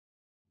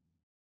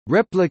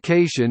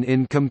Replication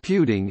in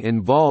computing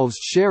involves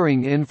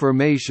sharing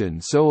information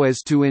so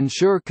as to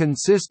ensure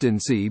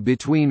consistency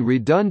between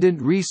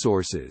redundant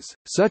resources,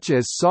 such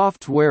as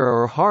software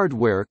or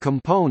hardware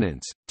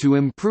components, to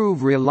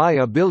improve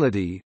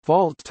reliability,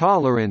 fault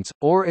tolerance,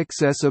 or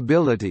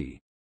accessibility.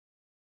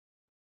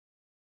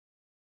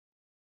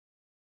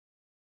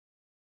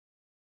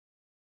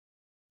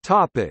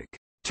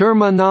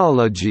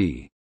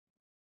 Terminology.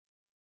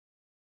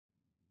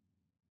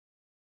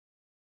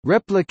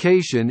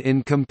 Replication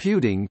in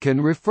computing can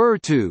refer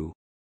to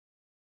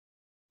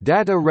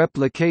data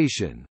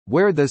replication,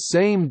 where the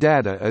same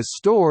data is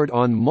stored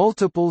on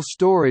multiple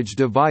storage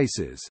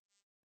devices.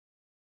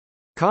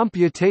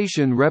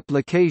 Computation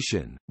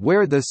replication,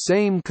 where the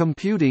same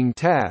computing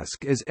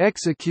task is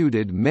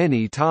executed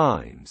many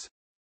times.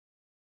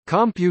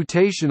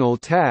 Computational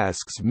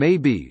tasks may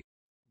be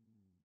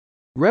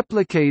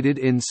replicated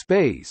in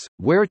space,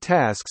 where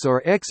tasks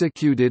are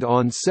executed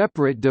on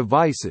separate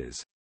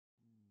devices.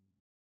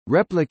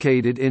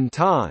 Replicated in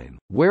time,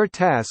 where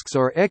tasks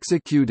are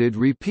executed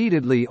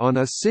repeatedly on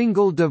a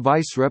single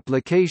device.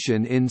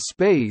 Replication in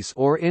space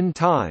or in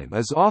time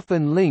is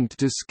often linked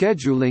to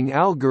scheduling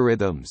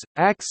algorithms.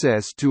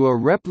 Access to a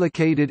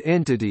replicated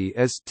entity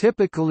is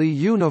typically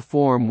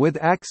uniform with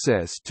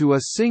access to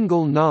a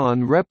single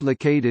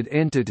non-replicated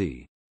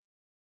entity.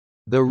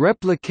 The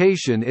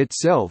replication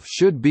itself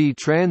should be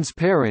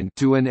transparent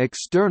to an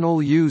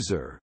external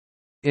user.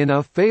 In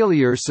a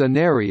failure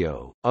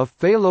scenario, a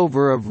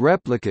failover of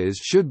replicas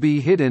should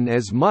be hidden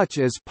as much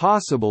as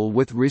possible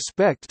with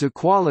respect to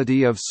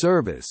quality of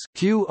service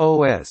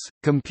 (QoS).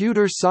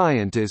 Computer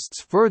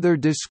scientists further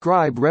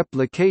describe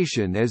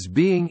replication as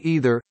being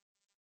either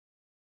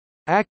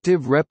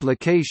active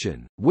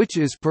replication, which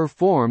is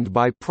performed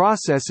by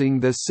processing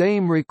the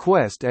same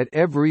request at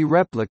every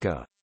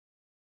replica,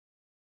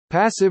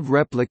 passive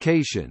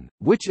replication,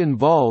 which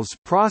involves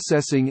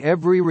processing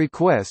every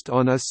request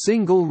on a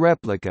single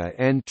replica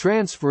and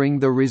transferring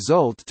the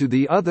result to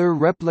the other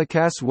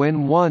replicas.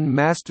 When one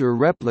master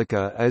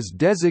replica is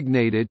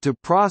designated to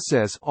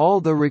process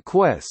all the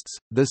requests,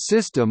 the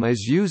system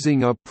is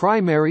using a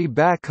primary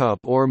backup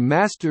or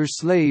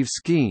master-slave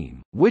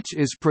scheme, which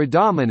is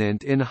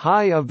predominant in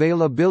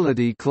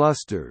high-availability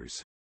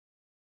clusters.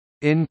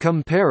 In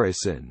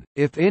comparison,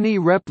 if any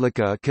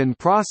replica can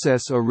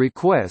process a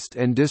request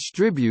and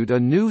distribute a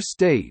new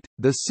state,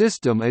 the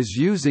system is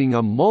using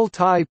a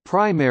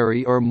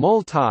multi-primary or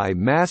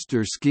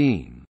multi-master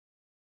scheme.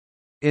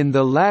 In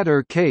the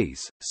latter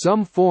case,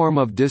 some form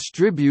of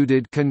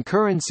distributed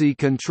concurrency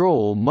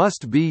control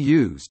must be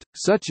used,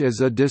 such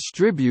as a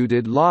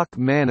distributed lock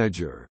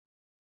manager.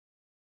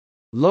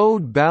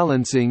 Load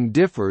balancing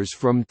differs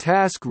from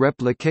task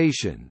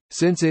replication,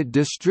 since it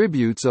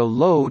distributes a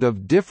load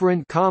of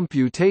different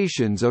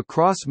computations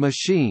across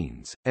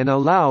machines, and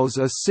allows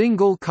a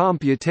single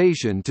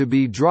computation to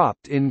be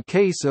dropped in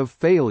case of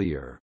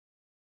failure.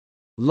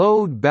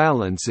 Load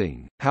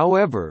balancing,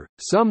 however,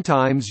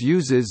 sometimes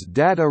uses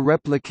data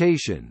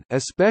replication,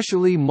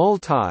 especially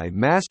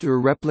multi-master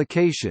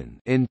replication,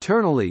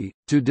 internally,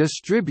 to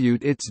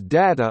distribute its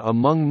data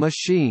among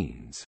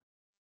machines.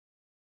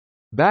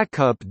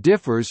 Backup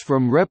differs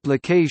from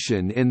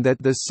replication in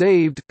that the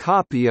saved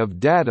copy of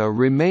data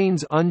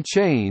remains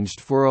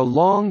unchanged for a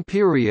long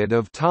period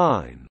of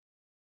time.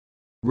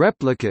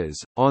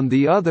 Replicas, on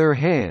the other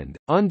hand,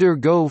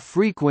 undergo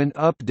frequent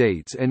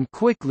updates and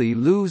quickly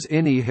lose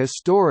any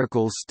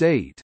historical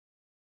state.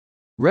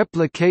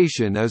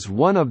 Replication is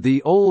one of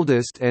the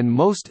oldest and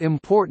most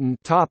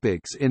important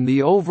topics in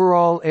the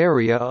overall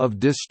area of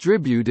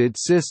distributed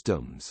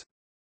systems.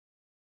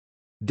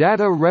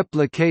 Data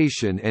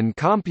replication and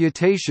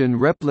computation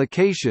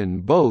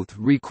replication both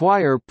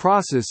require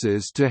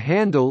processes to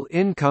handle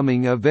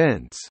incoming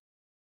events.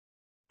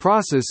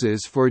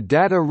 Processes for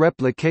data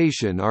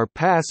replication are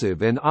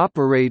passive and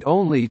operate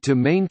only to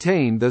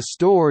maintain the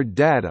stored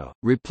data,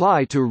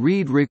 reply to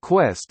read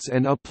requests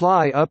and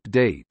apply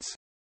updates.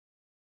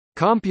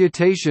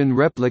 Computation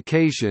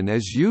replication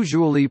is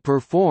usually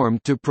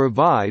performed to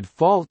provide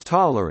fault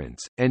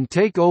tolerance, and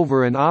take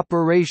over an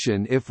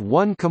operation if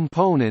one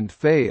component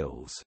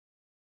fails.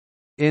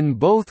 In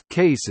both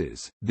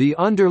cases, the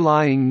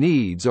underlying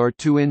needs are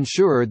to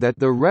ensure that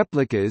the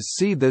replicas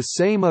see the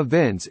same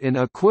events in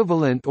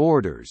equivalent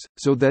orders,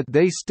 so that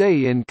they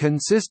stay in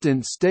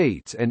consistent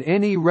states and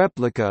any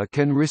replica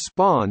can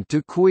respond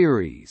to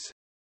queries.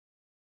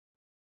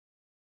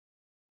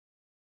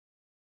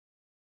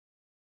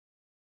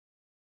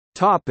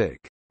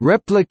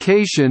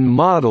 Replication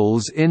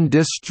models in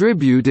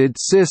distributed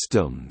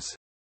systems.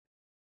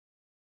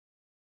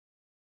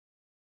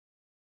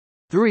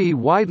 Three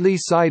widely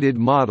cited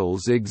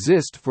models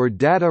exist for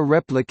data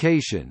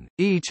replication,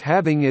 each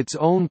having its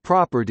own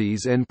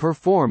properties and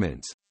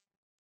performance.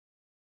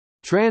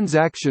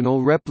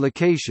 Transactional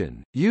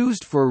replication,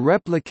 used for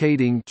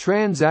replicating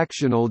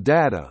transactional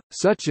data,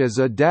 such as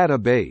a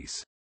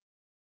database.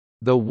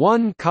 The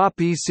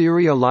one-copy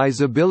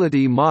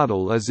serializability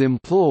model is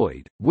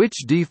employed,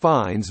 which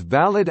defines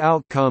valid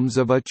outcomes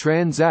of a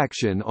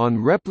transaction on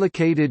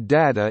replicated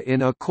data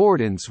in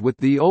accordance with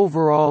the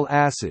overall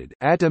acid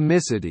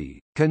atomicity,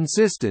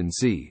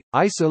 consistency,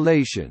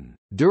 isolation,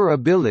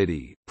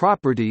 durability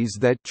properties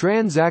that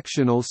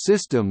transactional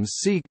systems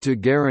seek to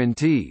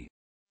guarantee.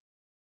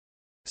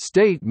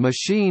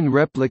 State-machine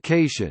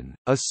replication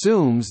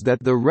assumes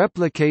that the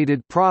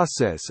replicated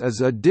process is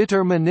a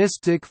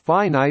deterministic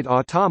finite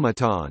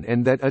automaton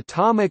and that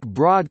atomic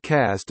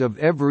broadcast of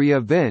every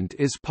event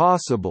is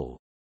possible.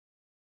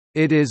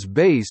 It is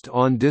based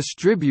on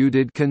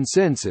distributed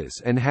consensus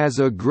and has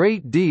a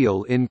great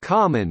deal in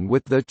common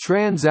with the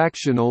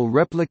transactional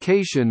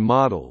replication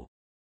model.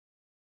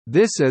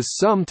 This is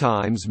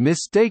sometimes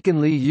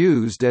mistakenly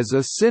used as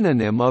a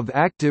synonym of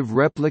active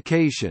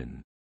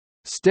replication.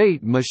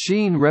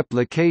 State-machine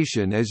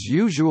replication is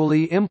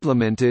usually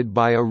implemented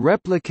by a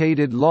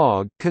replicated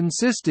log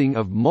consisting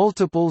of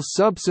multiple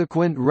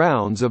subsequent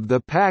rounds of the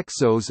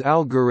Paxos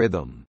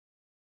algorithm.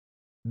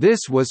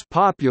 This was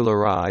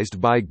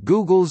popularized by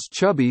Google's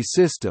Chubby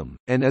system,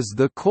 and is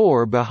the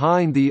core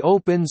behind the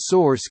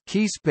open-source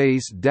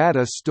Keyspace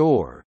data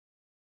store.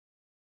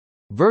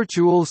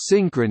 Virtual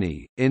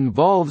synchrony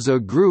involves a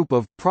group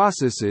of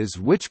processes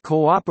which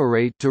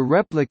cooperate to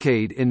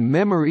replicate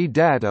in-memory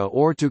data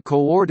or to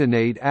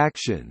coordinate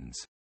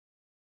actions.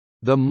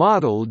 The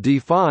model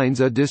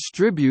defines a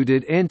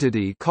distributed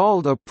entity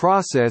called a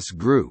process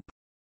group.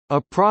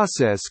 A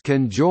process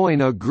can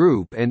join a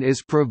group and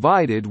is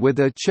provided with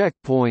a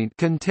checkpoint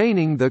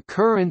containing the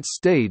current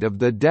state of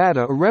the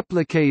data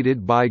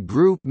replicated by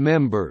group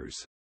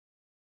members.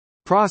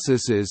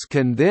 Processes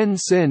can then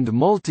send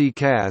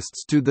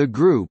multicasts to the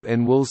group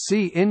and will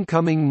see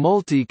incoming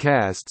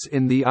multicasts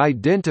in the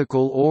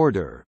identical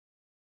order.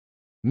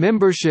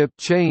 Membership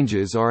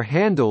changes are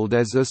handled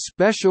as a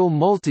special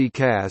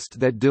multicast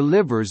that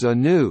delivers a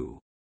new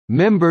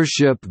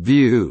membership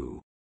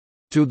view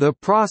to the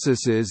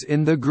processes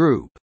in the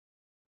group.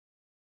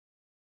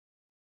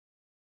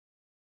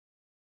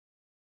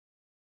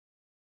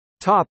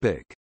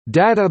 Topic: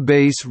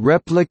 Database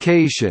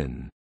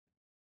replication.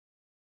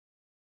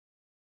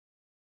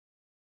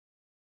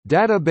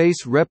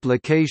 Database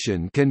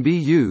replication can be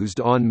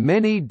used on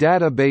many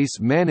database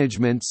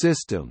management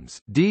systems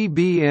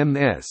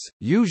 (DBMS),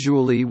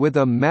 usually with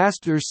a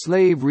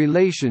master-slave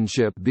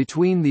relationship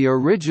between the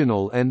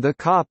original and the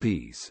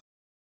copies.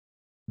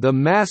 The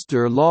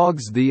master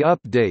logs the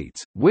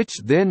updates, which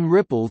then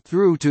ripple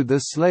through to the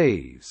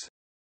slaves.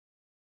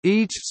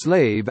 Each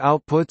slave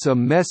outputs a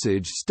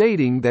message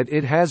stating that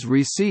it has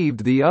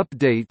received the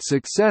update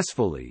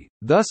successfully,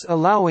 thus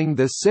allowing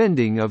the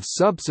sending of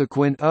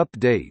subsequent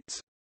updates.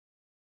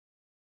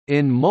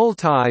 In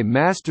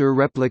multi-master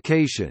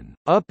replication,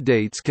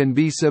 updates can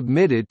be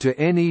submitted to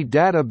any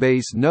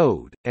database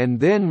node, and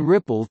then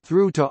ripple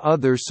through to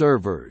other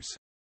servers.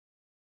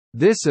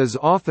 This is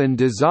often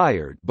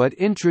desired but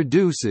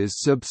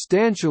introduces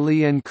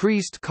substantially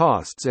increased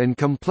costs and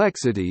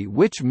complexity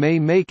which may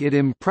make it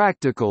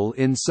impractical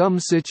in some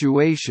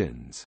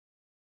situations.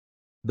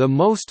 The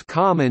most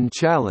common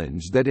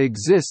challenge that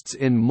exists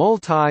in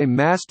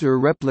multi-master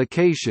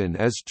replication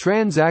is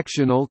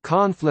transactional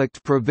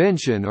conflict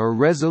prevention or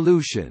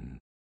resolution.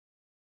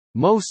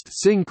 Most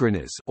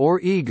synchronous or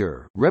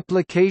eager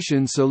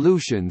replication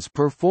solutions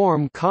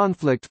perform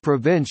conflict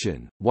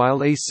prevention, while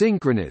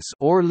asynchronous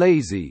or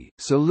lazy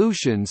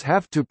solutions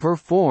have to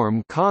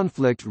perform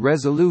conflict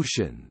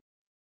resolution.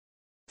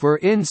 For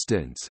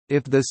instance,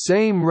 if the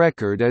same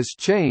record is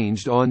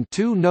changed on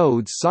two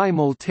nodes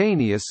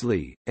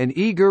simultaneously, an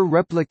eager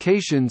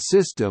replication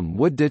system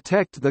would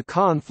detect the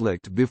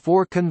conflict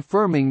before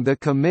confirming the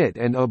commit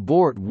and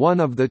abort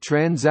one of the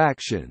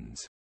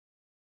transactions.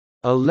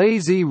 A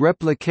lazy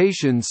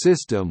replication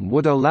system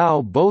would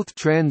allow both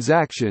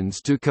transactions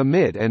to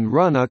commit and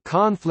run a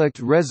conflict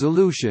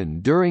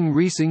resolution during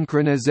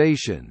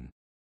resynchronization.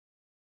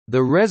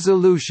 The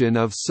resolution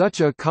of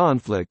such a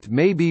conflict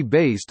may be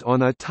based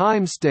on a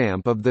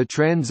timestamp of the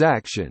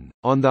transaction,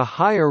 on the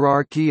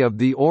hierarchy of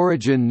the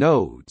origin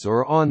nodes,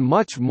 or on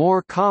much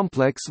more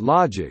complex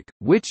logic,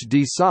 which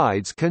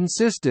decides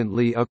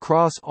consistently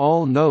across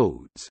all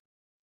nodes.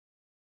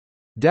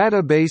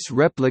 Database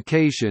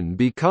replication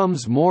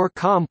becomes more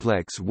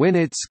complex when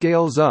it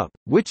scales up,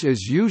 which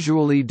is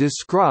usually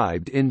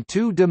described in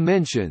two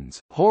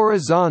dimensions,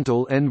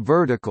 horizontal and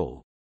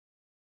vertical.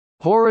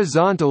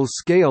 Horizontal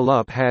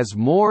scale-up has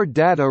more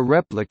data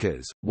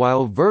replicas,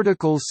 while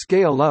vertical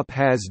scale-up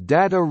has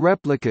data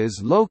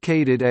replicas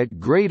located at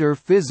greater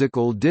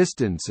physical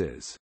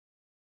distances.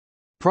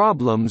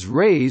 Problems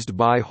raised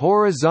by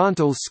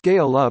horizontal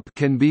scale-up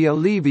can be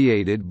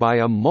alleviated by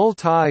a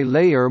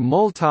multi-layer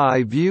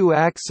multi-view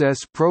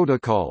access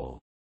protocol.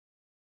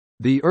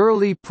 The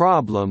early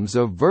problems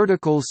of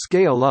vertical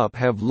scale-up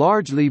have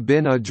largely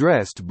been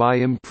addressed by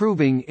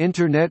improving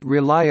Internet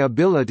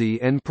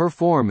reliability and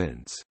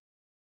performance.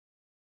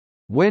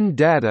 when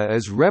data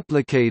is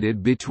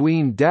replicated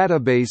between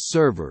database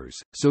servers,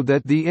 so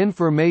that the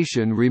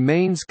information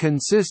remains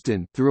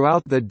consistent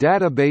throughout the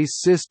database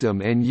system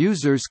and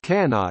users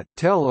cannot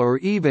tell or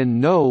even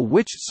know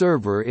which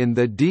server in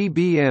the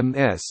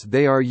DBMS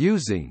they are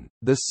using,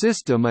 the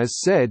system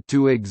is said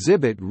to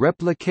exhibit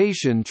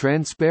replication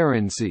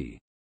transparency.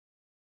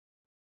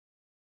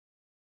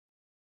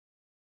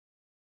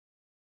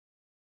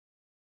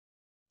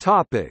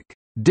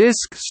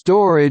 Disk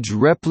storage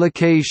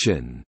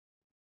replication.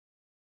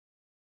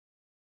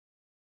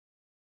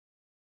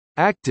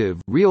 Active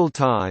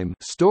real-time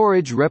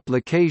storage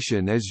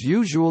replication is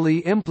usually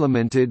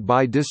implemented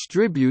by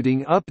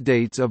distributing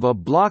updates of a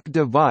block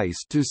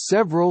device to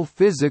several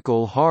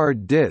physical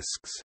hard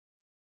disks.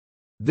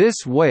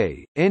 This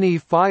way, any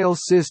file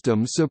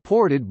system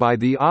supported by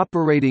the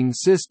operating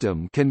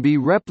system can be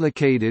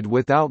replicated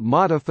without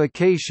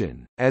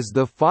modification, as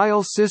the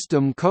file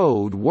system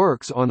code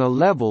works on a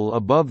level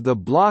above the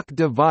block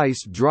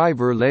device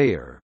driver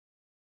layer.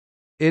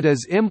 It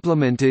is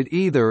implemented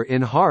either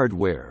in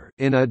hardware,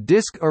 in a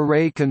disk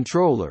array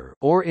controller,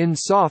 or in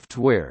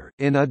software,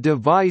 in a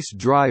device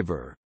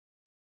driver.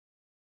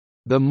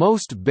 The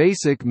most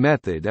basic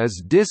method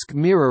is disk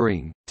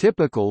mirroring,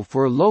 typical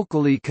for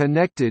locally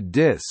connected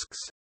disks.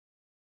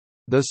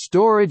 The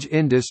storage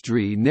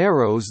industry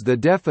narrows the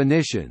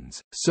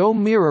definitions, so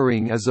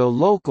mirroring is a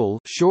local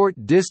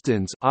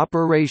short-distance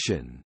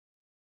operation.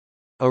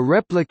 A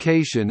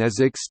replication is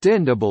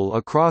extendable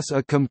across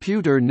a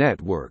computer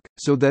network,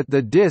 so that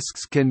the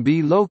disks can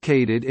be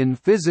located in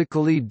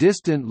physically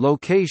distant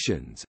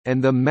locations,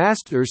 and the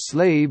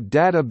master-slave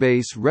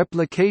database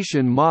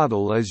replication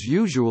model is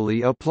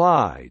usually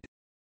applied.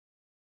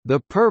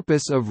 The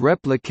purpose of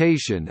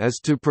replication is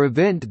to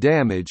prevent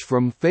damage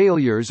from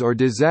failures or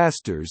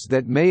disasters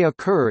that may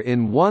occur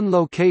in one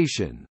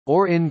location,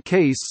 or in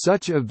case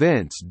such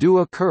events do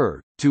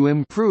occur, to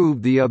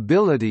improve the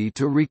ability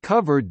to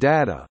recover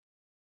data.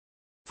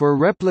 For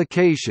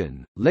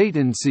replication,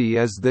 latency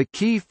is the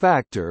key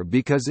factor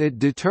because it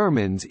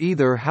determines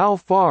either how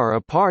far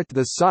apart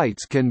the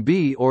sites can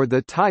be or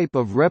the type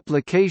of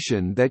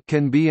replication that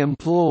can be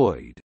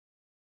employed.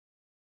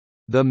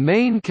 The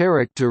main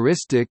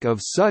characteristic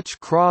of such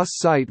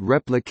cross-site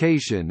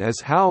replication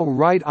is how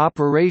write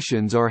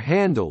operations are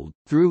handled,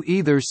 through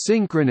either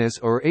synchronous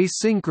or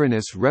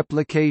asynchronous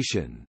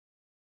replication.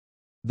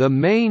 The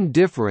main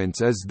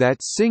difference is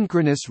that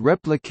synchronous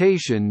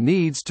replication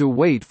needs to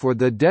wait for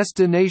the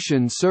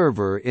destination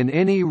server in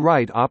any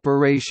write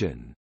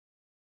operation.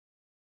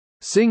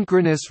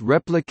 Synchronous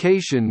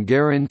replication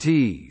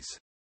guarantees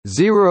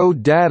zero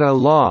data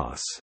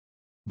loss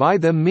by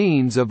the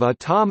means of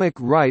atomic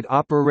write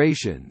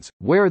operations,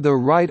 where the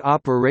write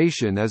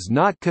operation is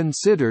not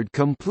considered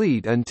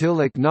complete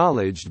until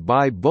acknowledged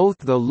by both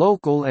the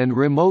local and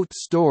remote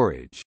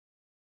storage.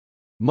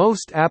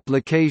 Most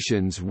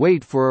applications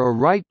wait for a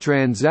write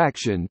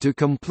transaction to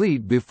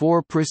complete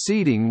before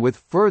proceeding with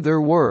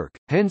further work,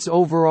 hence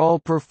overall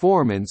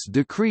performance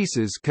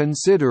decreases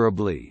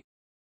considerably.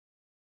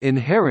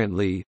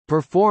 Inherently,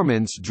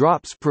 performance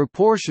drops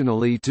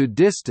proportionally to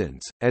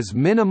distance, as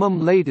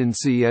minimum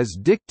latency is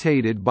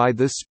dictated by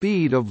the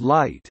speed of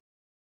light.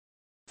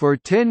 For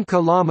 10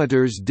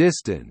 km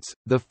distance,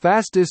 the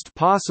fastest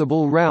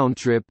possible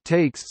round-trip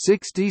takes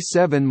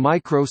 67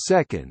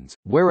 microseconds,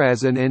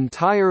 whereas an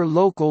entire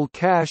local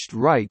cached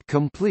write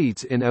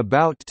completes in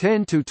about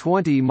 10 to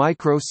 20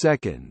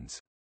 microseconds.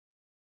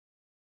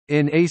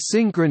 In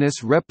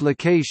asynchronous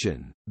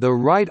replication, the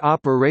write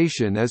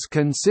operation is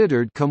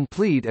considered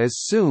complete as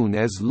soon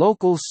as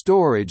local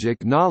storage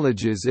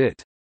acknowledges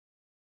it.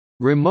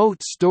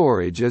 Remote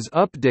storage is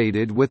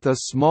updated with a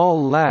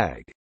small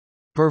lag.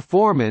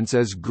 Performance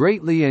is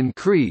greatly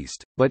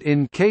increased, but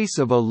in case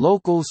of a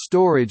local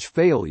storage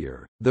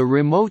failure, the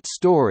remote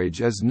storage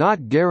is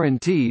not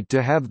guaranteed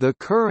to have the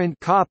current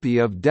copy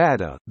of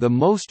data. The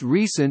most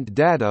recent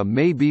data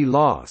may be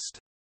lost.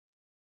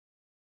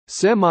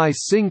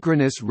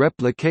 Semi-synchronous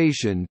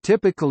replication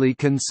typically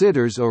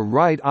considers a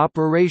write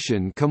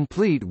operation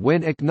complete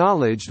when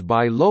acknowledged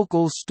by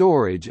local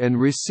storage and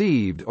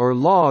received or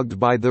logged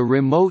by the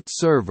remote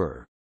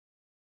server.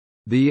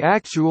 The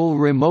actual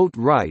remote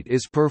write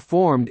is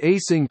performed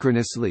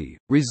asynchronously,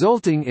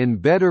 resulting in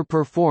better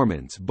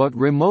performance, but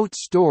remote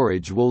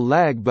storage will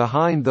lag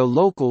behind the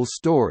local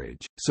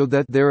storage, so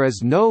that there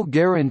is no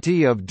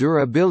guarantee of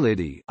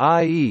durability,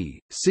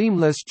 i.e.,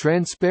 seamless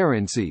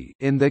transparency.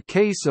 In the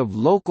case of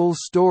local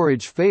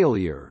storage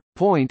failure,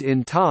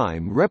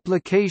 point-in-time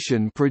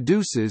replication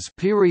produces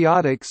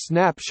periodic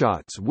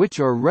snapshots which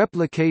are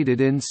replicated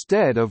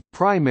instead of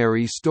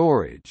primary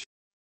storage.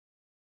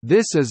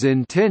 This is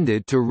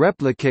intended to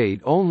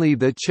replicate only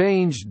the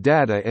changed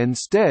data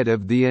instead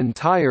of the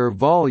entire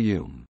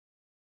volume.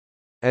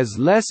 As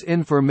less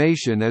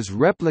information is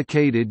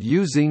replicated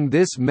using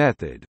this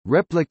method,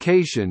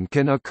 replication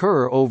can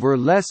occur over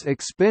less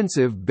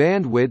expensive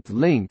bandwidth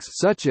links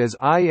such as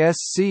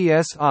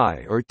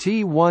ISCSI or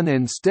T1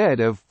 instead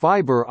of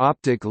fiber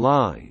optic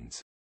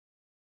lines.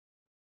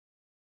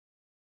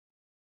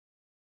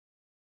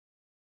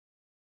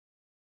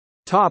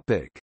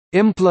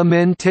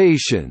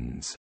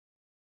 Implementations.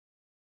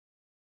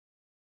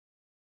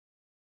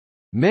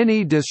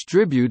 Many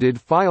distributed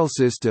file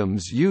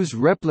systems use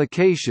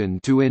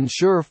replication to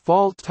ensure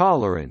fault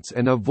tolerance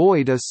and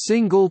avoid a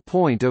single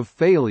point of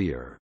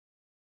failure.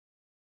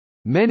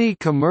 Many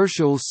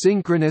commercial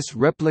synchronous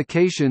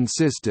replication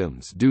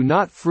systems do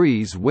not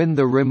freeze when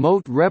the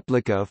remote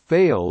replica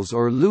fails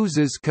or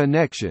loses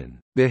connection,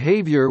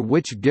 behavior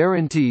which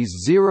guarantees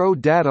zero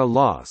data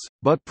loss,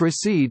 but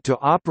proceed to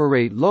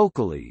operate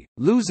locally,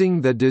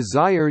 losing the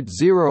desired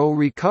zero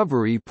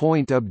recovery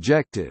point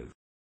objective.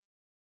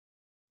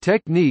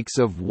 Techniques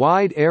of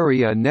wide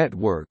area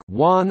network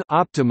 (WAN)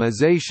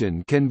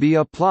 optimization can be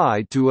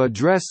applied to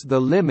address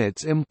the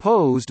limits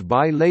imposed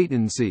by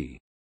latency.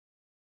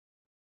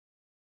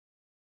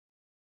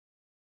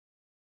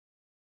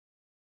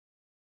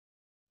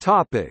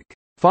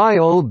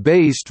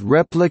 File-based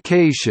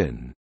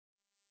replication.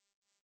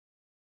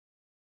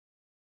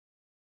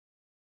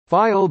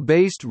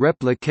 File-based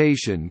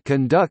replication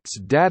conducts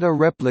data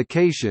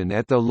replication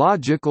at the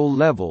logical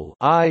level,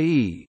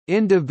 i.e.,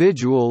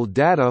 individual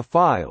data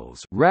files,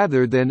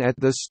 rather than at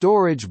the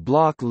storage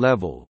block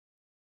level.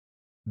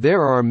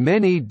 There are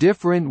many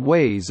different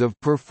ways of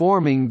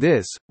performing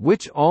this,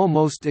 which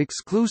almost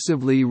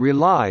exclusively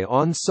rely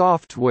on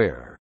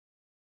software.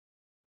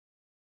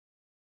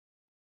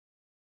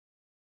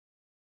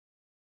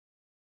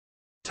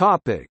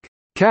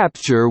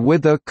 Capture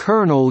with a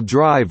kernel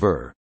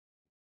driver.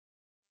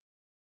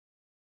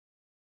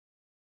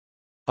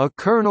 A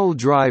kernel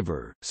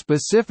driver,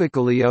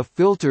 specifically a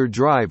filter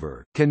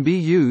driver, can be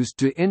used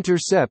to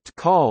intercept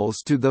calls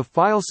to the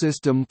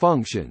filesystem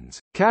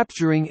functions,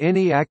 capturing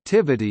any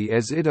activity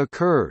as it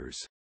occurs.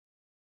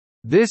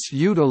 This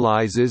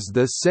utilizes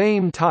the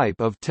same type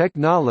of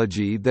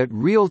technology that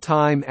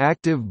real-time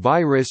active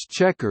virus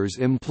checkers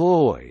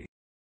employ.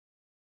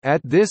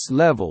 At this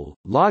level,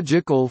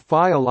 logical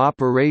file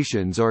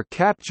operations are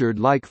captured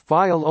like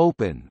file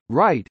open,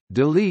 write,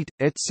 delete,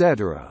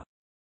 etc.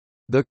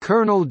 The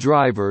kernel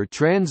driver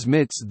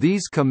transmits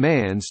these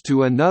commands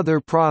to another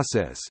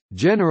process,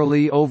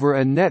 generally over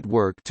a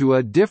network to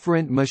a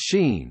different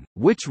machine,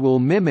 which will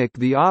mimic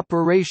the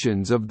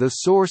operations of the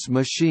source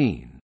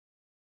machine.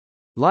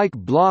 Like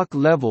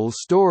block-level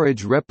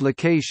storage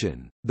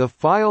replication, the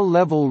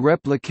file-level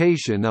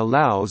replication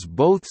allows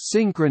both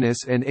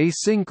synchronous and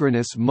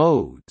asynchronous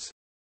modes.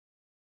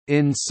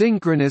 In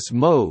synchronous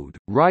mode,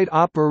 write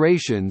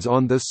operations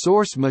on the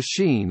source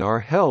machine are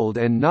held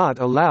and not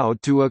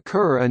allowed to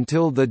occur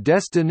until the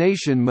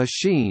destination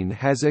machine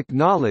has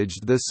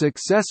acknowledged the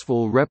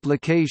successful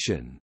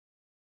replication.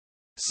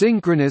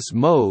 Synchronous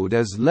mode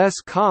is less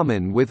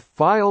common with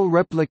file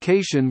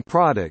replication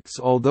products,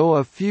 although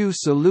a few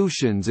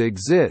solutions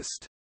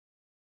exist.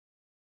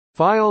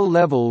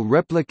 File-level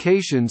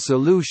replication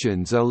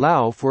solutions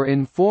allow for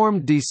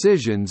informed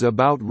decisions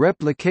about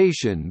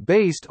replication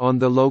based on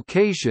the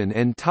location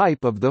and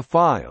type of the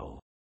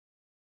file.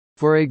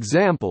 For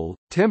example,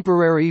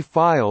 temporary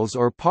files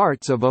or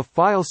parts of a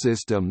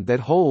filesystem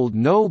that hold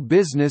no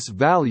business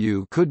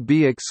value could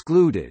be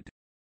excluded.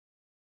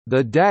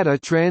 The data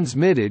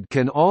transmitted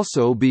can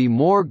also be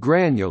more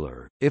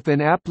granular. If an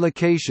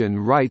application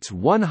writes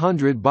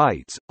 100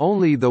 bytes,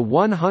 only the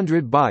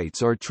 100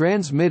 bytes are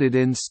transmitted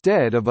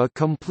instead of a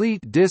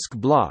complete disk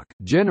block,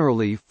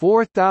 generally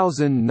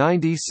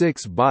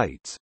 4096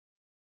 bytes.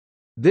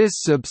 This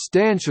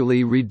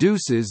substantially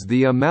reduces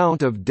the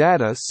amount of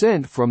data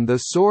sent from the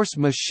source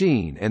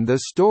machine and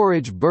the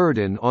storage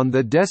burden on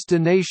the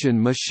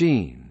destination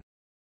machine.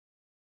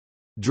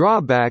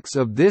 Drawbacks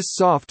of this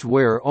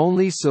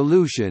software-only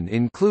solution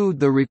include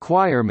the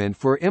requirement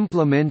for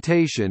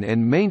implementation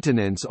and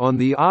maintenance on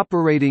the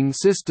operating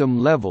system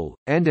level,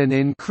 and an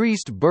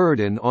increased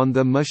burden on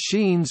the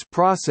machine's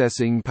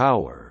processing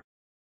power.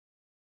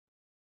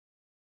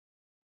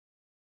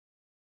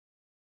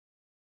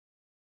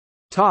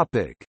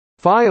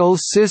 File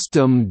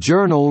system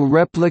journal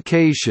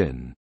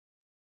replication.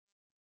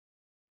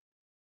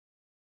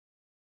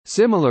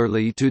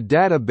 Similarly to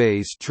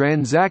database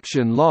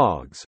transaction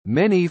logs,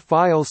 many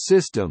file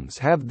systems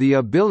have the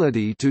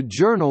ability to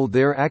journal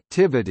their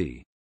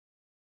activity.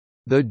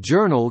 The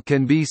journal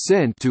can be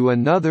sent to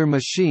another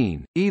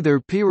machine,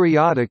 either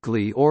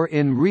periodically or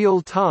in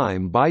real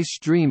time by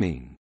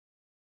streaming.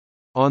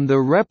 On the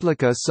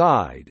replica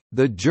side,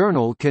 the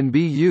journal can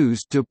be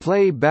used to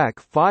play back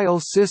file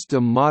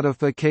system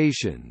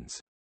modifications.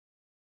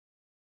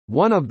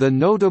 One of the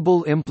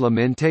notable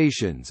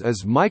implementations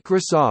is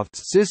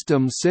Microsoft's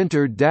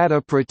System-Centered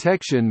Data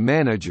Protection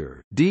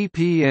Manager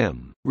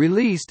 (DPM),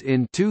 released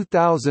in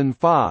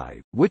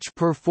 2005, which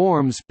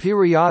performs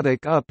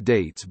periodic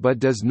updates but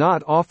does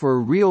not offer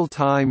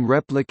real-time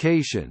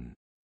replication.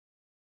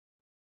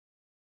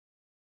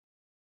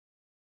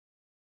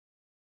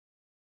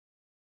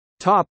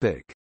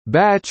 Topic: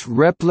 Batch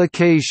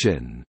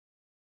replication.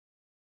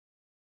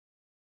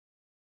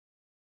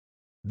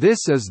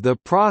 This is the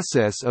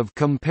process of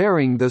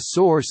comparing the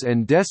source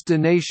and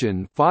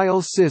destination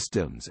file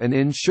systems and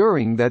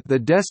ensuring that the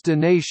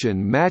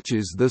destination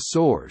matches the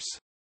source.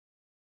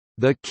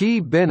 The key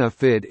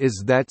benefit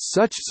is that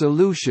such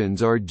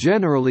solutions are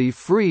generally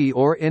free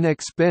or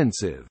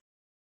inexpensive.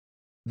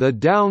 The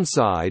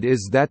downside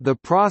is that the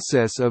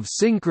process of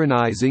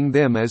synchronizing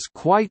them is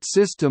quite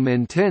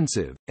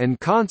system-intensive, and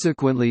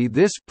consequently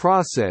this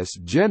process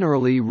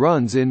generally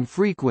runs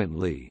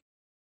infrequently.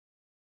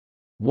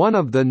 One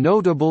of the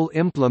notable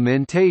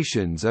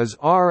implementations is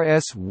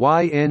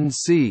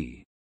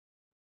RSYNC.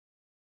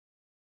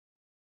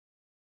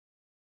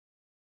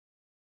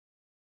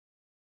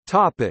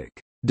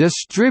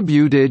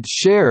 Distributed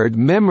shared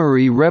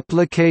memory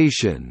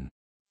replication.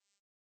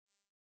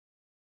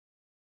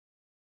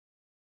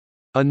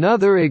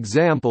 Another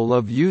example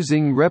of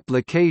using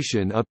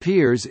replication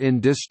appears in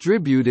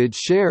distributed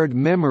shared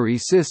memory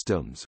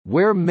systems,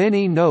 where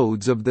many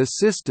nodes of the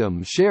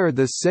system share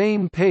the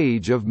same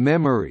page of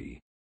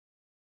memory.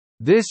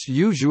 This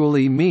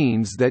usually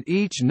means that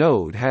each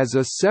node has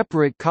a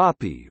separate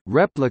copy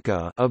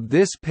replica of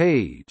this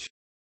page.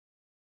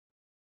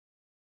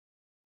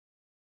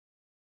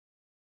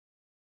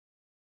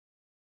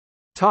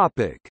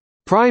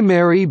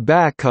 Primary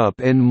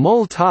backup and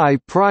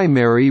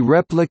multi-primary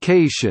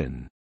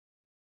replication.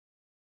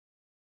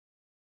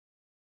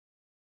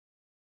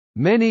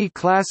 Many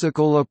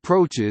classical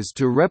approaches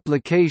to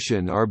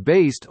replication are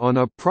based on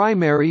a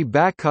primary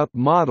backup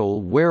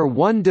model where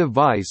one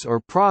device or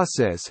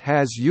process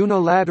has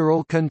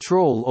unilateral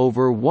control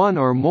over one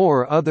or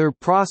more other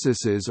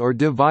processes or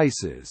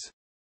devices.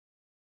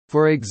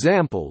 For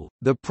example,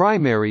 the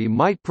primary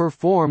might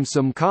perform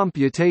some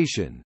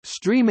computation,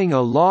 streaming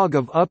a log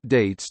of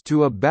updates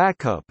to a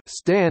backup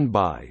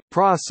standby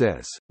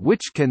process,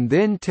 which can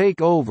then take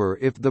over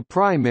if the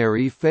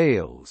primary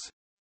fails.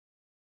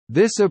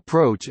 This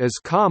approach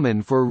is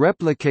common for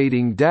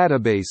replicating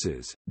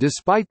databases,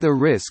 despite the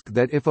risk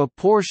that if a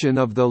portion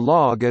of the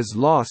log is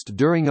lost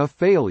during a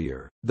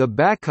failure, the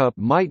backup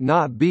might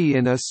not be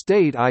in a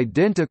state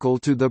identical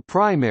to the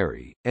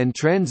primary, and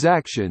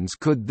transactions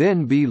could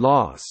then be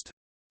lost.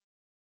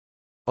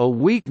 A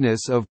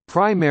weakness of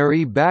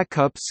primary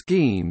backup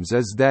schemes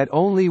is that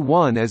only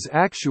one is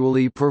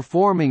actually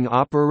performing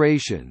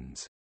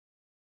operations.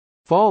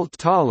 Fault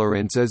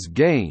tolerance is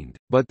gained,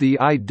 but the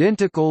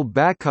identical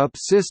backup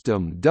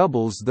system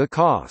doubles the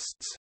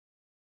costs.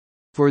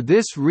 For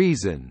this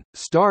reason,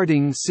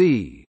 starting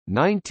c.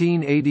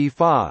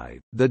 1985,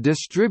 the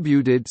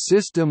distributed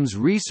systems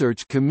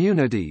research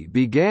community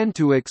began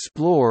to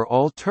explore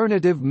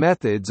alternative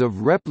methods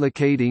of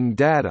replicating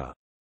data.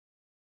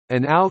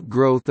 An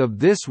outgrowth of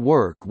this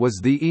work was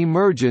the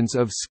emergence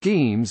of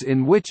schemes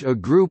in which a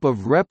group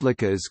of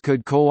replicas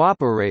could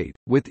cooperate,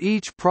 with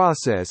each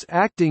process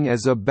acting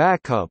as a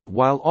backup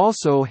while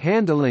also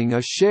handling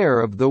a share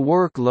of the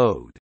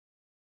workload.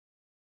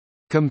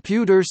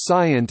 Computer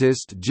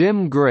scientist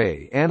Jim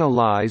Gray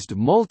analyzed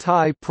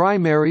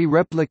multi-primary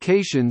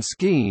replication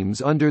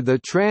schemes under the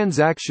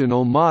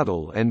transactional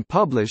model and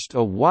published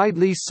a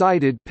widely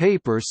cited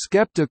paper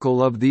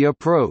skeptical of the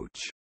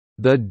approach.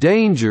 The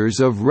Dangers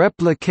of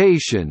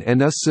Replication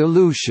and a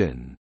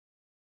Solution.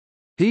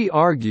 He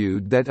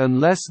argued that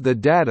unless the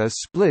data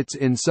splits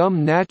in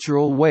some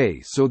natural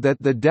way so that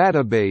the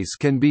database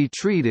can be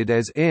treated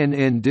as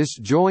n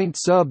disjoint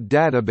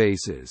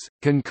sub-databases,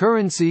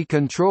 concurrency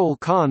control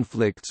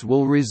conflicts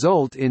will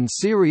result in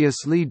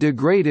seriously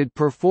degraded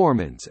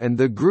performance and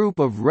the group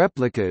of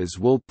replicas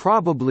will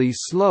probably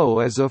slow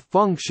as a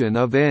function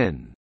of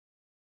n.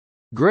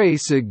 Gray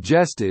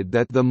suggested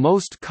that the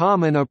most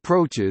common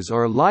approaches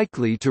are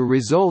likely to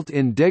result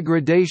in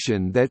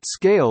degradation that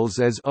scales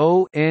as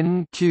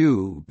O(n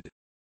cubed).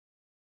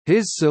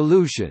 His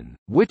solution,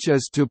 which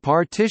is to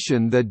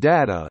partition the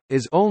data,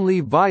 is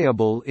only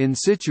viable in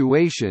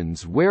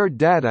situations where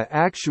data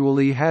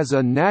actually has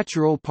a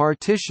natural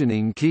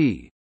partitioning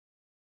key.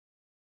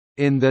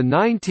 In the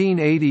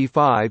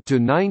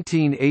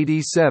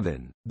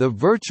 1985–1987, the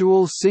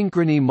virtual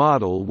synchrony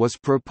model was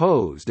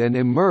proposed and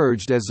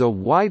emerged as a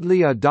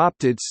widely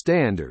adopted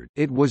standard.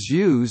 It was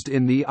used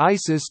in the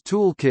ISIS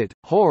toolkit,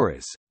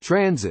 Horus,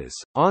 Transis,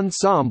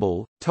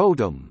 Ensemble,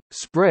 Totem,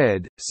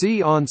 Spread,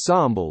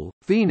 C-Ensemble,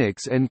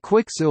 Phoenix and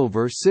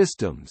Quicksilver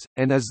systems,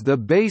 and is the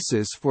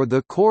basis for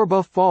the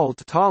Corba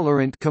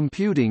fault-tolerant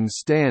computing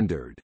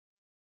standard.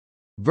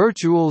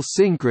 Virtual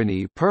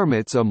synchrony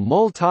permits a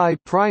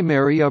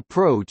multi-primary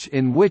approach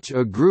in which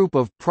a group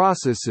of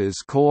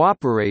processes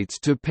cooperates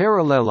to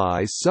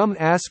parallelize some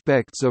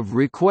aspects of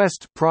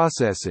request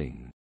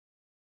processing.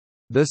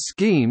 The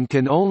scheme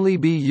can only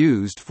be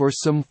used for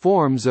some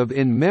forms of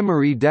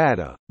in-memory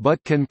data,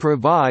 but can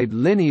provide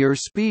linear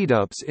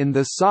speedups in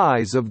the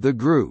size of the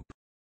group.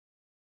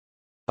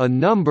 A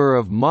number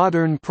of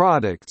modern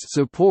products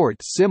support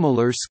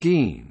similar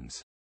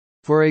schemes.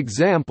 For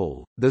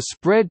example, the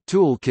Spread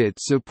toolkit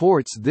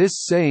supports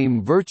this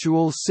same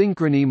virtual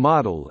synchrony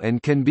model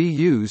and can be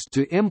used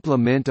to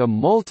implement a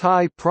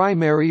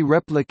multi-primary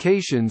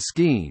replication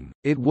scheme.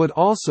 It would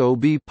also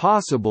be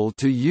possible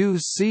to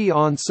use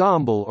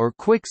C-Ensemble or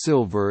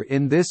Quicksilver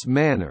in this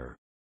manner.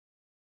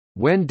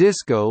 When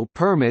Disco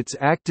permits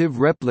active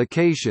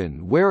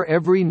replication where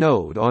every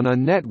node on a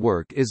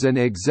network is an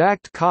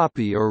exact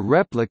copy or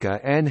replica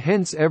and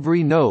hence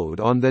every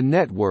node on the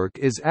network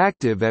is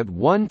active at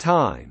one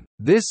time,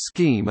 this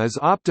scheme is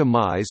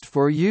optimized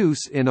for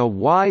use in a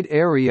wide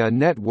area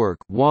network.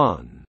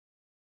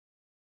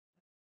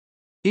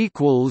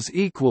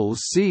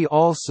 See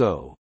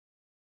also